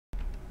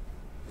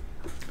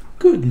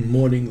Good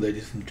morning,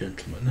 ladies and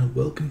gentlemen, and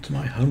welcome to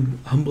my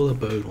humble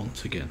abode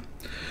once again.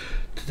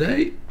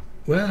 Today,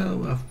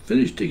 well, I've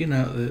finished digging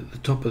out the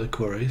top of the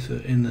quarry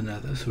in the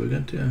Nether, so we're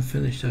going to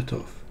finish that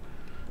off.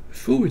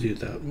 Before we do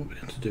that, what we're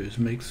going to do is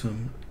make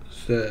some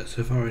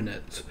safari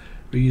nets,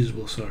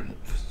 reusable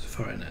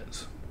safari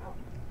nets.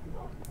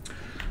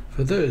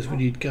 For those, we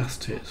need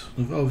ghast tears.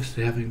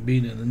 Obviously, having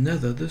been in the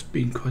Nether, there's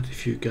been quite a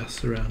few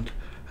ghasts around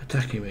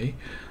attacking me,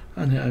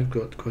 and I've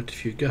got quite a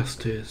few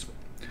ghast tears.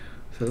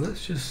 So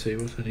let's just see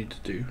what I need to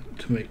do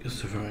to make a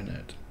safari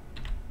net.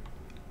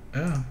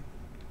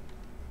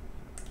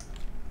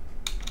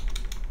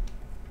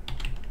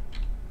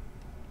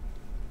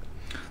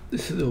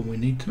 This is the one we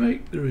need to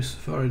make. There is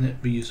safari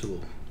net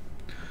reusable.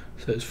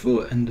 So it's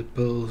 4 ender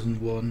pearls and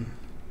 1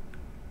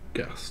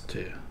 ghast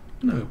tear.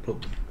 No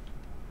problem.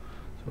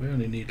 So we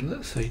only need,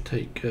 let's say,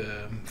 take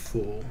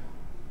 4.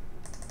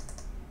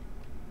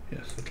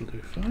 Yes, that'll do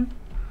fine.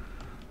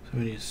 So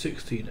we need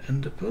 16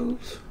 ender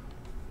pearls.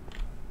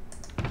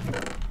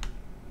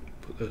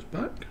 Put those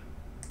back.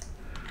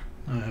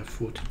 I have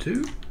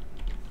 42.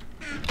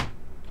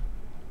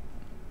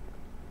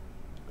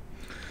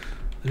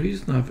 The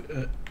reason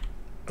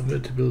I'm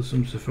going to build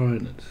some safari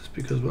nets is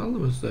because while I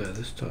was there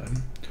this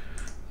time,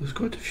 there's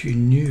quite a few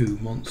new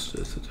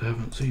monsters that I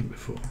haven't seen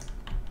before.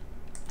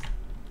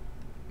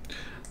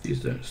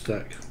 These don't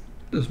stack.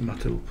 Doesn't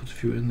matter, we'll put a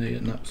few in the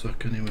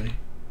knapsack anyway.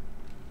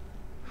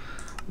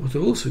 What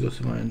I've also got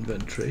in my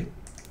inventory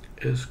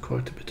is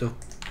quite a bit of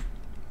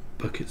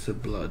buckets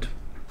of blood,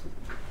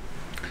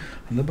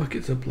 and the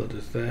buckets of blood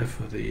is there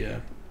for the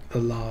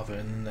lava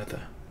in the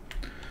Nether.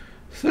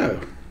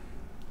 So,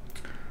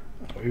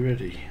 are we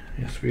ready?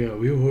 Yes, we are.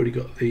 We've already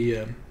got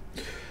the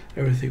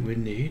everything we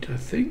need. I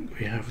think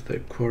we have the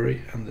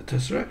quarry and the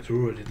tesseract are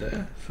already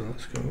there. So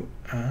let's go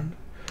and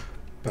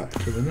back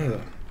to the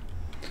Nether,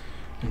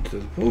 into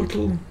the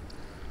portal.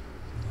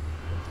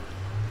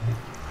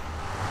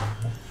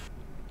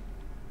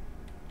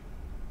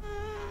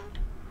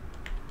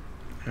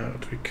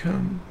 Out we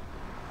come,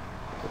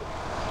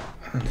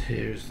 and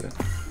here is that.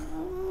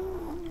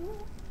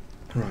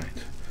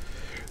 Right,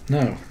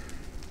 now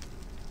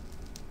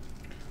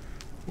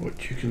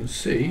what you can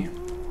see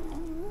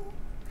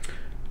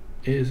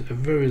is a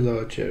very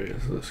large area.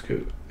 So let's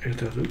go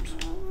out. Oops,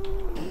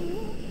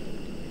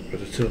 got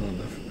to turn on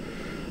the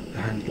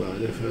hand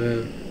glider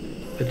for a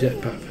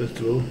jetpack first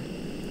of all.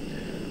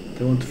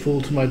 Don't want to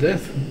fall to my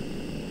death.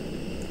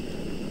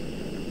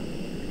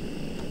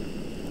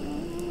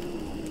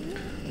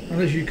 And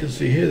as you can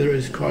see here, there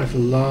is quite a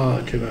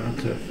large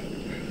amount of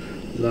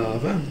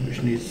lava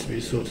which needs to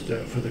be sorted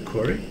out for the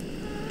quarry.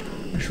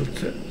 We shall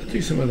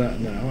do some of that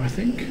now, I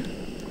think.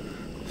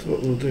 So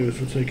what we'll do is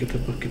we'll take a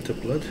bucket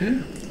of blood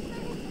here.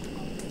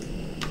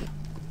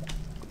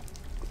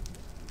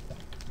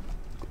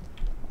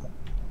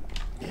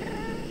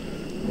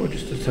 Or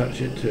just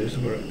attach it to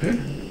somewhere up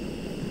here.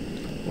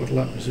 What'll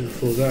happen is it'll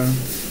fall down.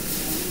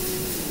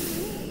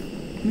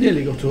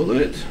 Nearly got all of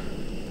it.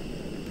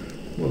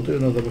 We'll do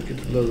another bucket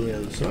of blood on the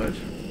other side.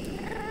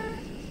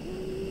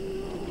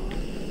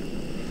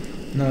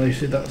 Now you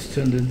see that's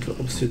turned into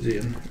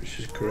obsidian, which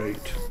is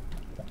great.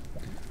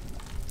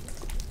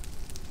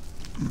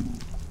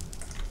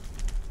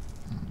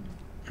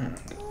 And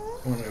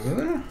one over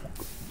there.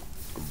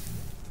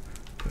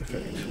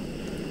 Perfect.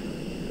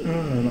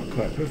 Oh, no, not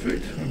quite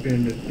perfect. I'm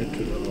being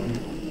into that one.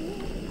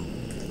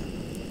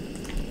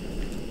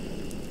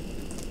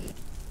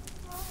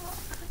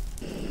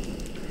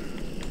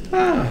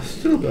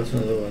 Still got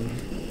another one.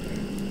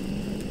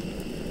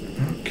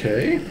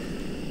 Okay.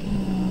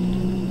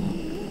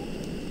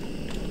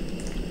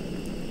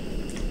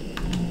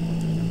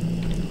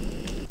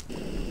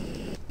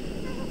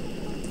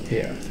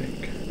 Here, I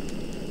think.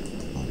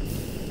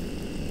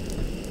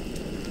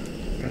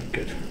 Right,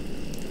 good.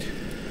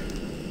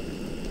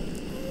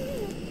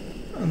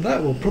 And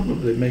that will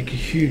probably make a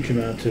huge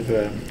amount of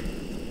oh,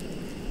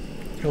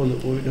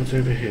 look what we got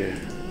over here.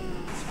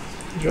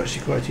 These are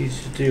actually quite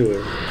easy to deal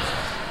with.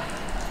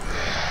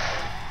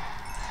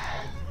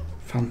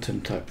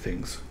 Phantom type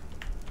things.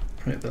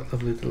 Make that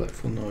lovely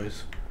delightful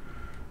noise.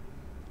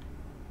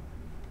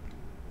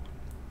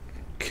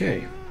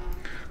 Okay,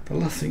 the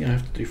last thing I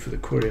have to do for the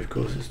quarry, of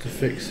course, is to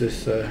fix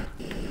this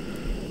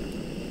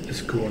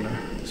this corner.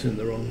 It's in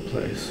the wrong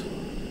place.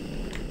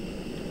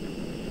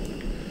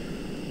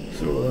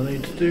 So what I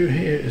need to do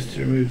here is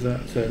to remove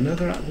that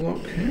netherrack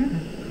block here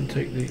and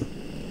take the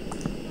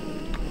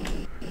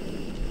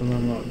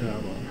landmark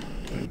down one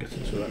and get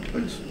into that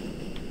place.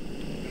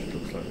 Which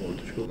looks like more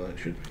difficult than it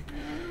should be.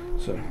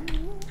 So,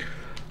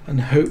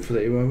 and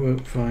hopefully I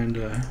won't find,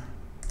 when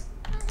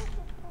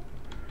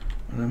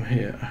I'm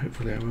here,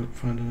 hopefully I won't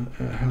find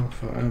a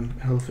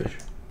hellfish.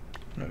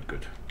 No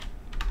good.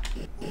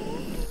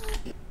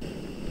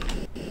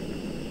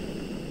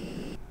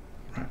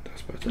 Right,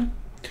 that's better.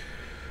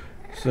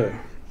 So,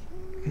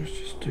 let's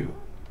just do,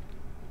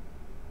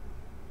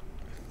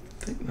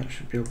 I think that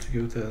should be able to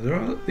go there. There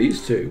are,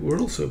 these two were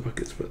also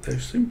buckets, but they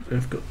seem to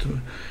have got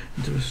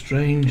into a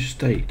strange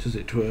state, as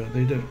it were.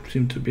 They don't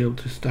seem to be able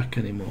to stack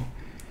anymore.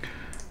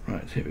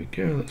 Right, here we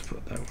go. Let's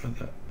put that where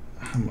that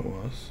hammer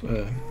was,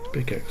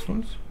 pickaxe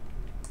was.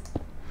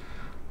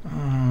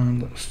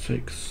 And let's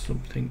take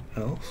something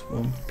else.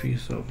 One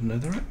piece of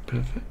netherite,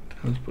 perfect.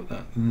 Let's put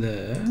that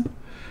there.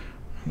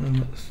 And then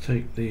let's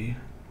take the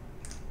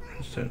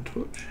redstone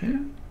torch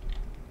here.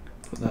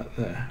 Put that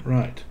there.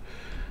 Right.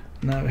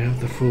 Now we have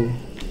the full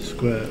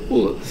square,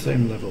 all at the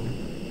same level,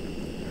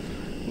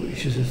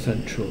 which is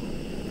essential.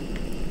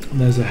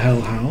 And there's a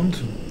hellhound.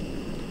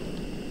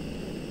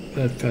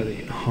 They're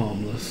fairly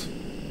harmless.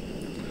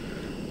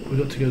 What we've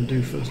got to go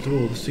do first of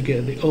all is to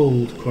get the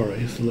old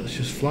quarry. So let's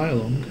just fly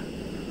along,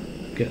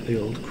 get the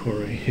old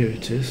quarry. Here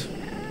it is.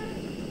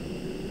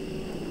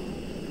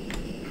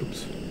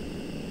 Oops.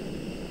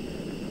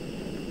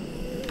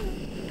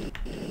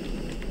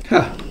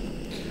 Ha!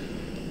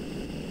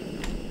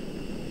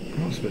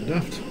 That's a bit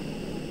daft.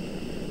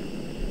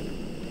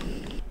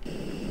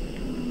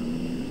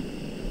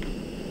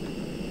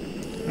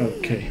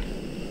 Okay.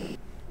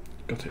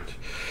 Got it.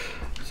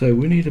 So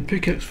we need a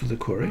pickaxe for the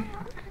quarry.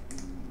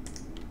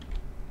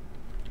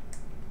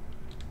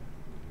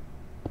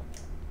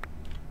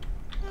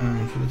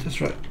 And for the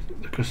tesseract,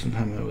 the crescent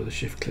hammer with a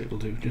shift click will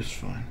do just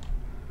fine.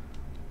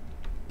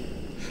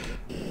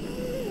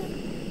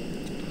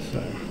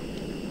 So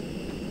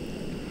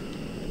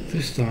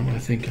this time I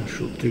think I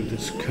shall do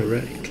this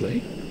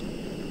correctly.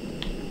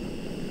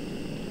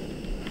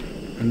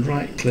 And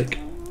right click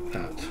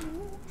that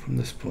from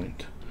this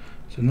point.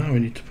 So now we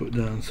need to put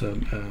down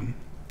some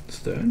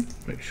stone,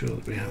 make sure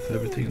that we have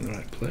everything in the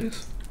right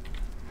place.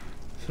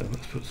 So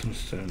let's put some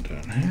stone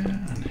down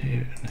here, and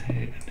here, and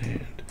here, and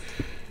here,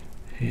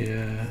 and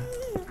here.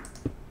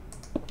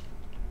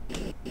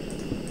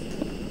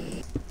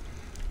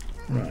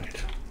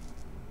 Right.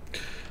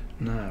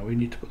 Now we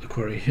need to put the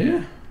quarry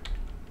here.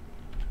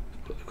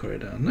 Put the quarry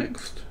down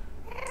next.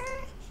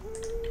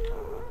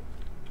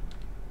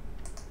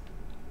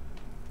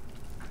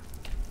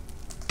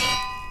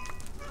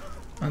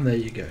 And there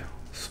you go.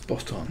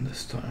 Spot on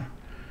this time.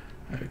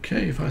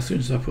 Okay, if as soon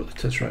as I put the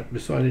tesseract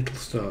beside it, it'll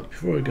start.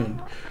 Before I go and,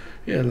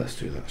 yeah, let's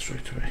do that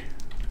straight away.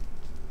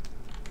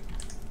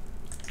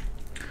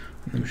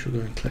 And then we shall go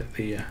and collect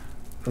the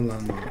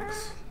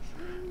landmarks.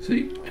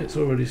 See, it's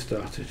already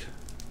started.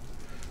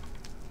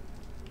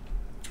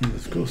 And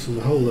of course there's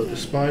a whole load of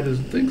spiders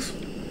and things.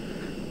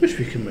 Wish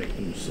we can make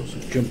them sort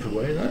of jump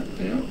away that.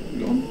 Yeah,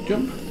 go on,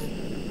 jump.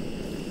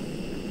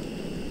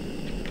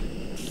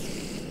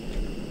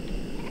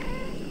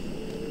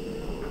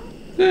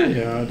 There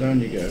you are, down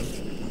you go.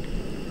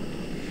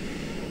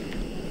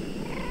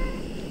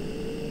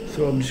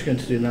 So what I'm just going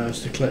to do now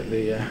is to collect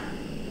the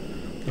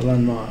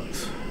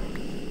landmarks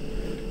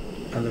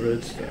and the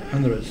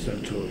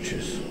redstone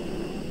torches.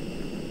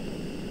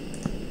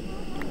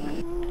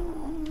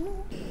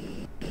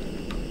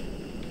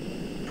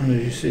 And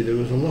as you see, there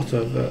was a lot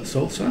of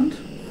salt sand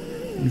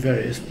in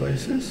various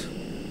places.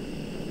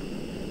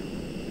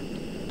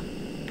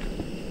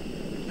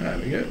 There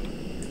we go.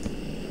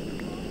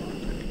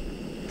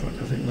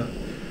 I think that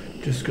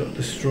just got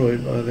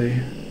destroyed by the...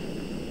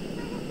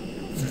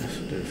 Yes,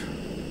 it did.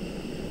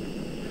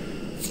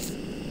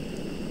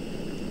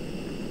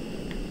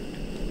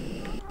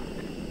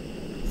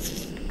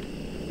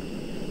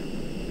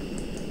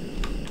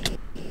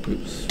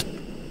 Oops.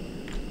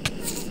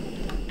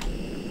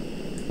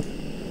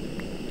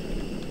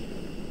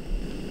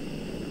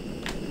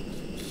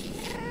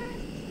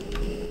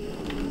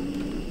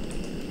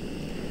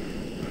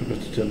 I've got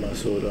to turn my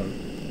sword on.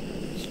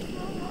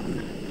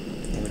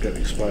 Get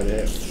the spider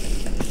here.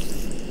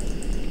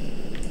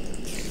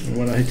 And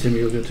when I hit him,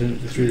 you'll get to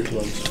the 3 little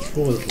ones,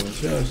 4 little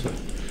ones. Yeah, so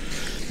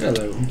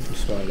hello, the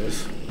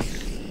spiders.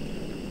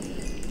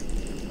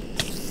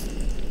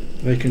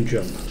 They can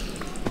jump.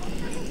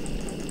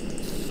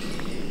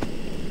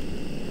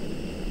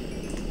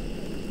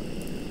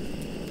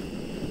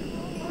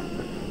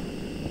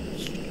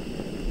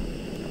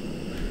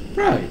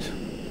 Right.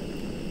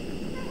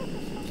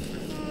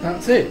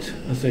 That's it,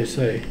 as they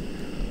say.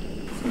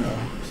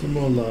 Some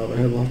more lava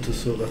here, we'll have to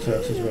sort that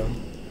out as well.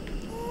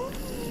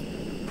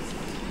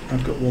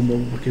 I've got one more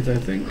bucket, I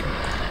think.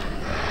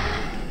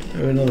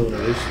 Oh, another one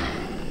of these.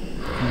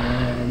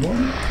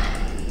 One.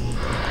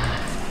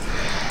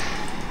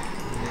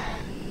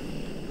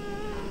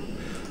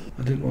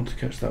 I didn't want to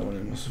catch that one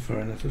in my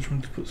safari net. I just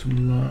wanted to put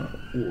some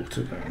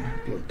water down,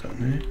 blood down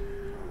here.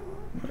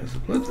 Where's the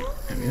blood?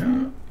 Here we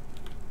are.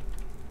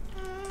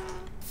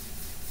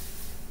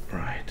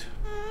 Right.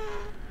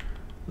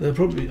 I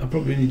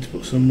probably need to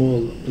put some more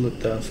blood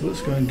down, so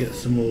let's go and get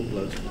some more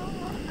blood.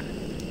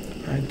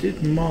 I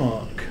did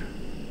mark.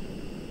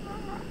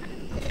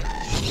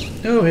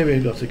 Oh, here we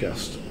got a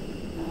ghast.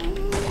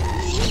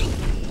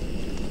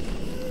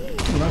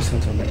 Oh, nice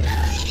hit on it.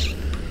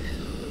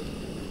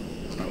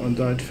 That one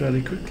died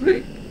fairly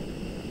quickly.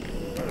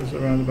 That was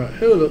around about.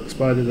 Oh, look,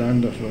 spider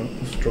down.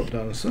 Let's drop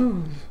down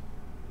ourselves.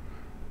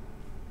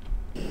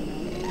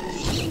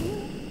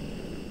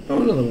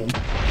 Oh, another one.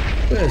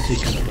 Where's he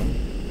come from?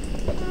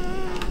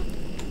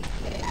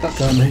 That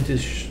time I hit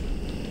his...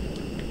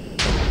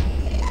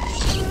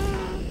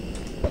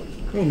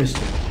 Oh, missed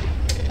him.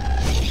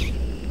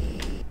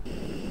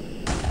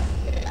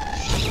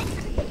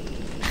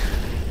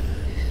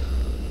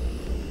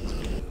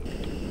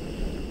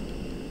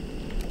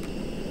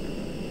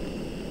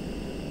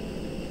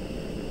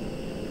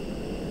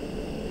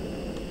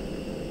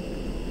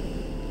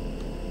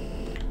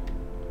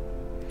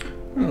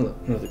 Oh look,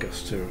 another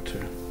Ghast Tear or two.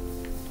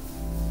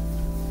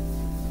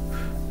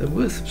 There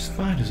were some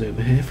spiders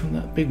over here from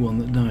that big one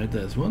that died.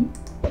 There's one.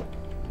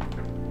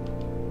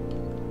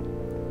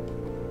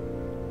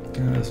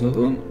 And there's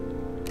another one.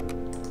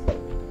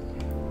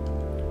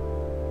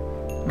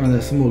 And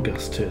there's some more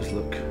Ghast Tears,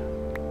 look.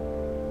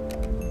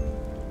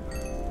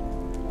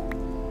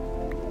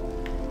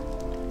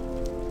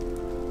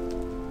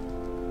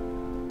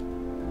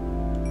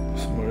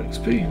 Some more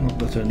XP, not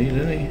that I need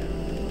any.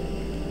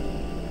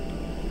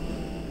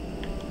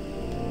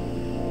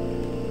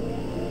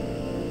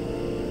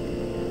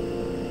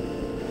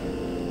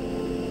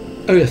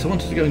 Oh yes, I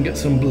wanted to go and get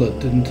some blood,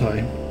 didn't I?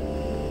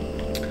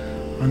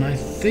 And I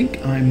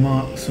think I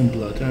marked some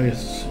blood. Oh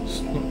yes,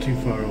 it's not too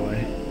far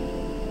away.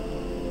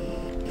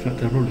 In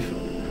fact, I probably...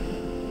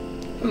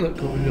 Oh look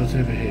what we've got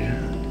over here.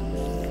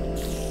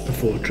 A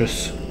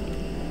fortress.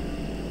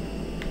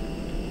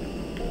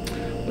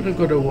 What I've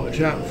got to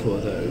watch out for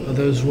though are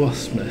those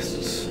wasp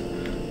nests.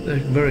 They're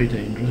very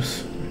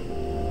dangerous.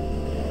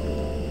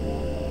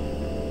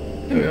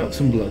 Here we are,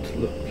 some blood.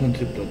 Look,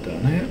 plenty of blood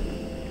down here.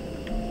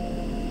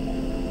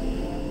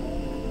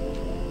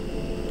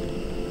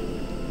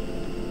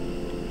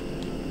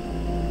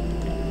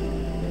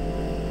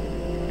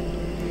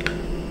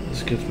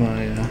 Let's get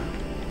my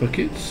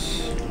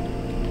buckets.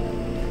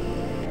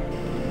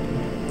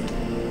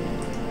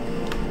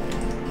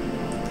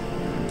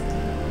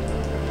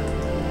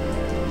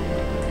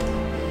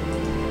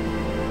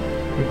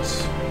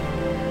 Oops.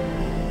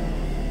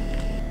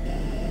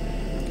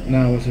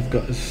 Now what I've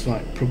got is a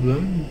slight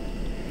problem.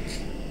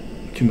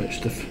 Too much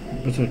stuff,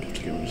 but I've got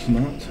to get rid of some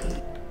of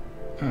that.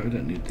 Oh, we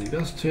don't need the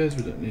Ghast Tears,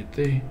 we don't need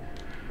the...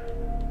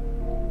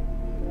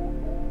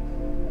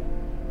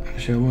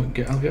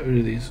 Actually I'll get rid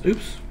of these.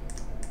 Oops.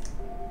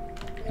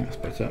 That's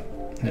better.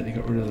 Nearly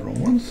got rid of the wrong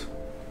ones.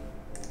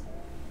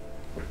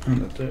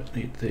 And I don't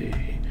need the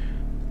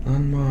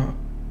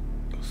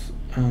landmarks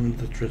and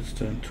the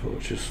dreadstone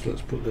torches. So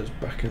let's put those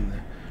back in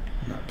the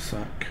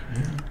knapsack.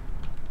 Yeah.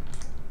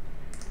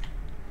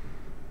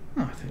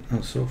 Oh, I think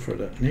that's sulfur I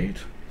don't need.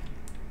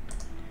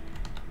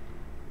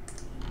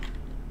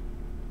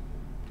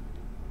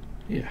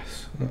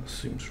 Yes, that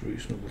seems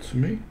reasonable to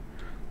me.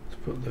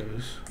 Let's put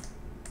those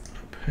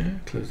up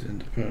here, close the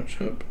end pouch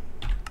up.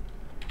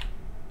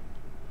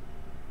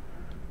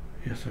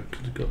 Yes, I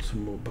could have got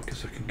some more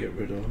buckets I can get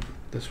rid of.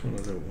 This one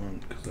I don't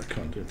want because I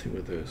can't do anything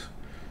with those.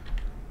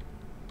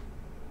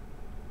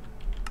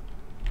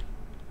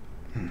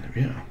 And there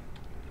we are.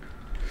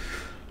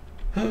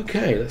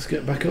 Okay, let's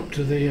get back up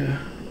to the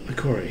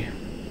quarry.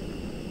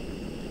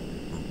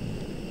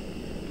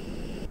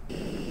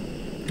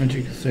 As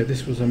you can see,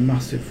 this was a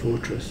massive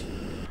fortress.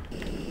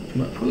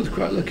 But I was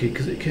quite lucky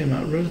because it came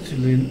out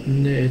relatively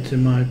near to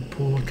my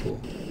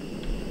portal.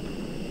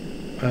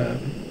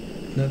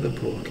 Nether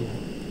portal.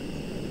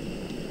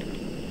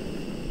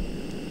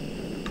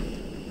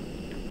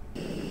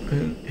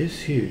 And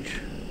it's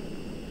huge.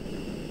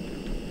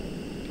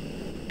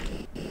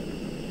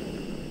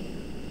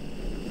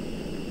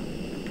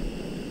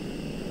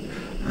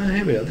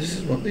 Here we are.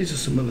 These are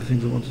some of the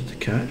things I wanted to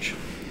catch.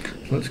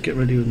 So let's get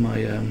ready with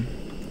my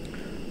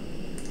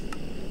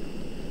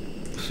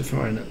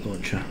Safari net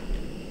launcher.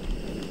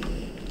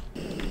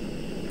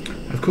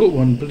 I've caught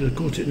one, but I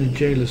caught it in a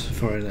jailer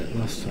Safari net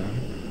last time.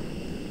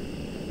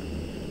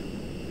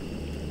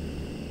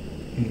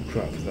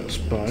 Crap for that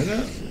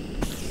spider.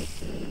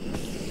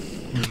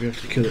 Maybe I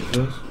have to kill it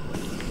first.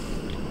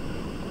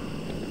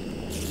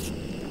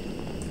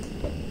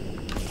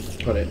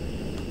 Got it.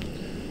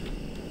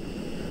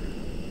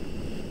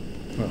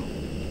 Well,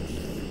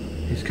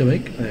 he's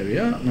coming. There we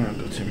are. Now I've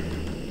got him.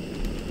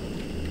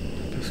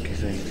 Pesky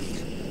thing.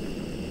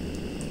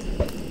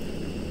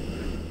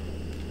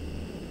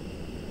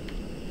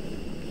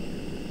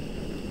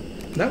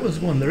 That was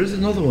one. There is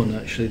another one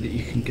actually that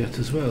you can get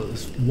as well.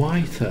 It's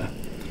whiter.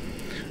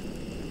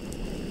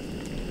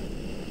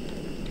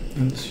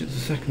 And the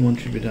second one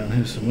should be down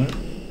here somewhere.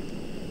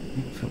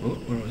 Let's have a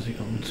look. Where has he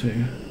gone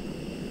to?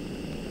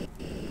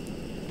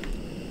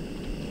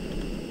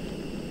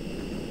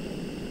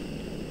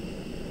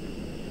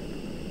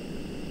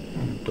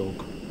 Oh,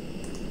 dog.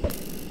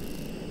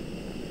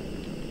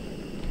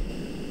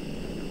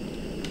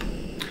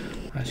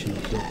 Actually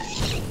not dog.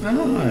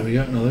 Ah, there we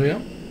go. No, there we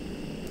go.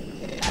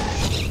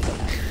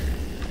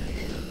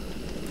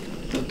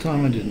 That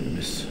time I didn't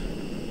miss.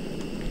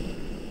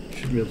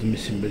 Should be able to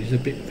miss him, but he's a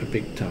bit of a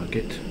big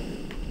target.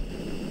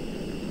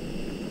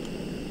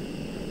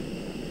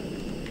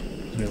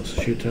 Somebody else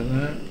to shoot out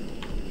there.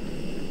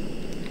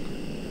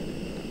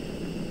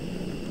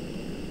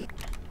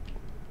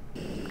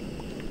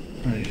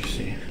 As you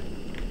see,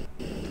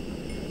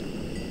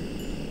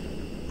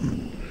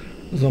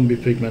 the zombie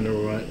pigmen are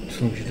alright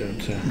as long as you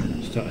don't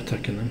start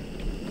attacking them.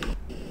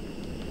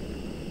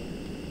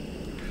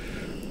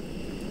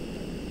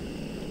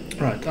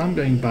 Right, I'm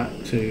going back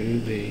to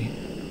the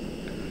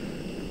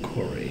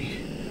quarry.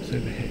 It's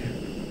over here.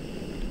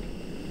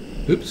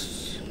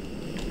 Oops.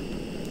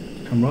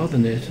 I'm rather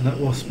near to that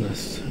wasp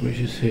nest, which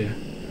is here.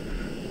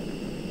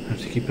 I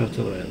have to keep out of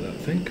the way of that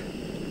thing.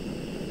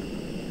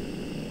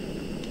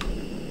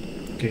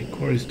 Okay,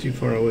 Quarry's too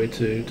far away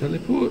to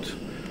teleport.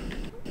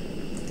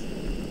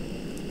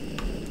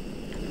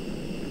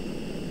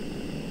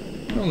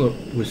 Oh look,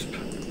 Wisp.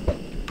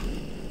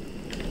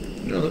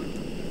 Oh look.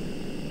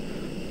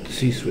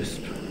 Deceased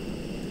Wisp.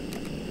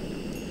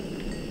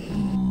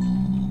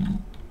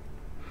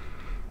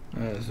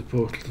 There's the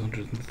portal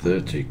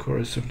 130,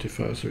 Quarry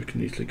 75, so we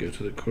can easily go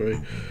to the Quarry.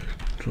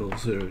 Control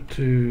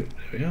 02,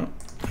 there we are.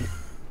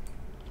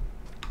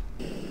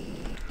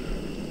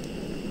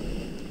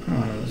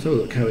 Let's have a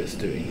look how it's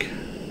doing.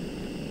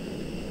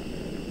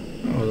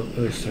 Oh look,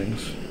 those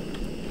things.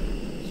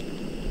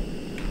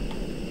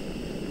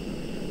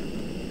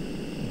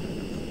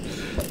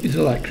 These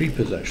are like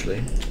creepers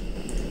actually.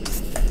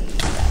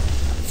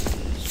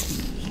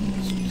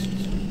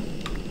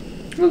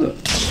 Oh look.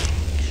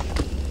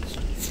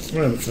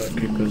 Very much like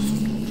creepers.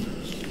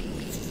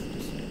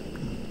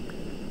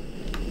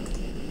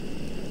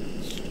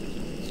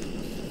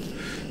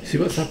 See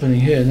what's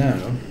happening here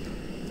now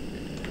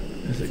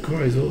is that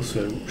Quarry's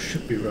also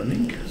should be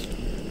running.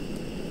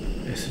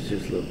 Yes it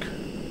is, look.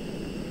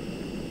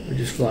 We're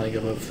just flying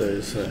above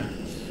those and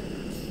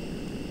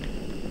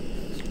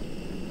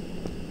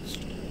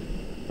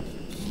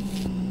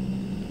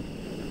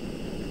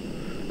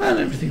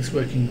everything's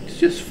working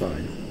just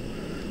fine.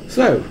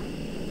 So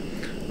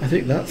I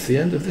think that's the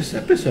end of this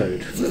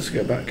episode. Let's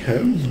go back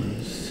home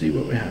and see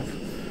what we have.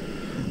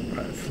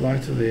 Right, fly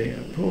to the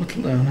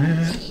portal down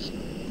here.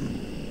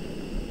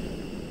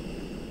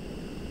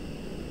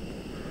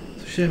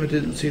 It's a shame I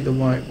didn't see the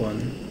white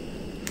one,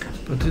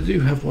 but I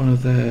do have one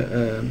of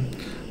their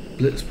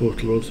blitz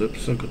portal rods up,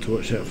 so I've got to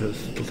watch out for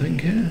this little thing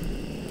here.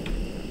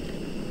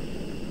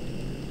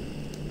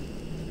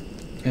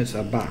 It's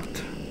a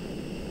bat.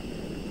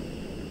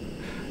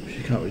 Which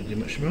you can't really do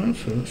much about,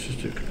 so let's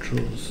just do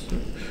controls.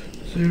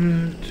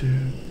 0,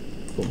 2,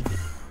 4.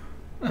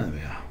 There we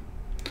are.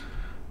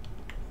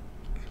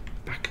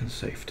 Back in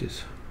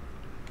safeties.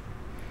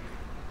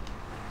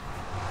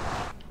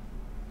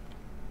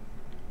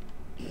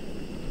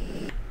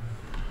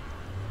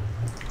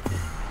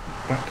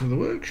 Back to the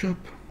workshop.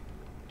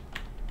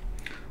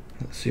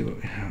 Let's see what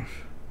we have.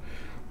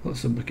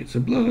 Lots of buckets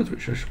of blood,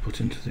 which I should put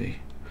into the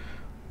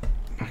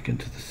back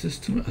into the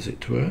system, as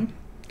it were.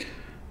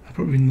 I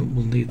probably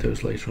will need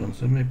those later on,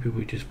 so maybe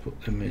we just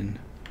put them in.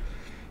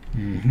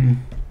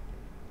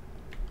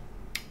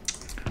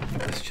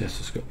 This chest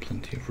has got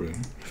plenty of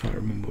room if I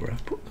remember where I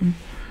put them,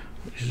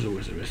 which is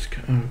always a risk.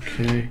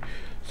 Okay,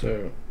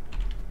 so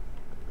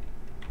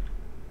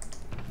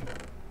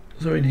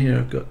in here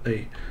I've got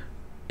a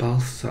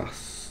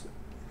Basalz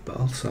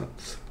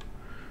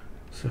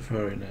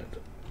safari net.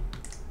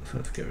 So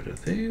let's get rid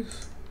of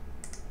these.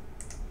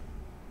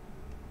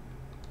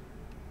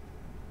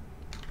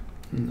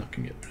 And I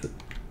can get rid of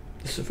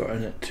the safari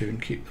net too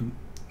and keep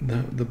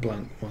the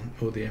blank one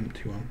or the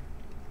empty one.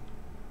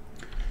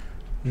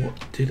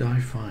 What did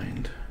I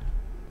find?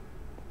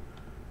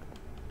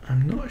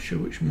 I'm not sure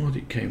which mod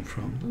it came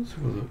from. Let's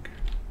have a look.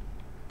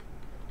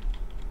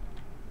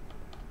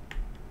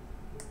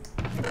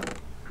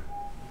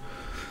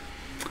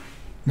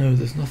 No,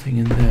 there's nothing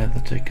in there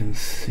that I can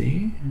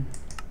see.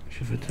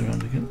 Shift it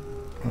around again.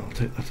 I'll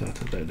take that out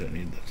of there, I don't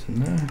need that in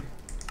there.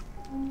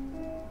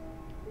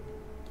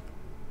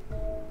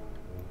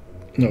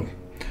 No.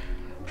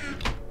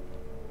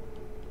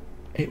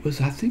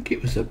 I think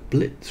it was a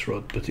blitz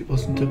rod, but it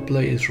wasn't a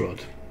blaze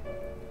rod.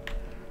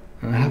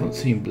 And I haven't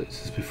seen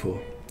blitzes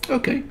before.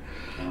 Okay,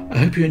 I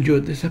hope you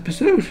enjoyed this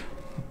episode.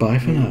 Bye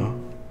for now.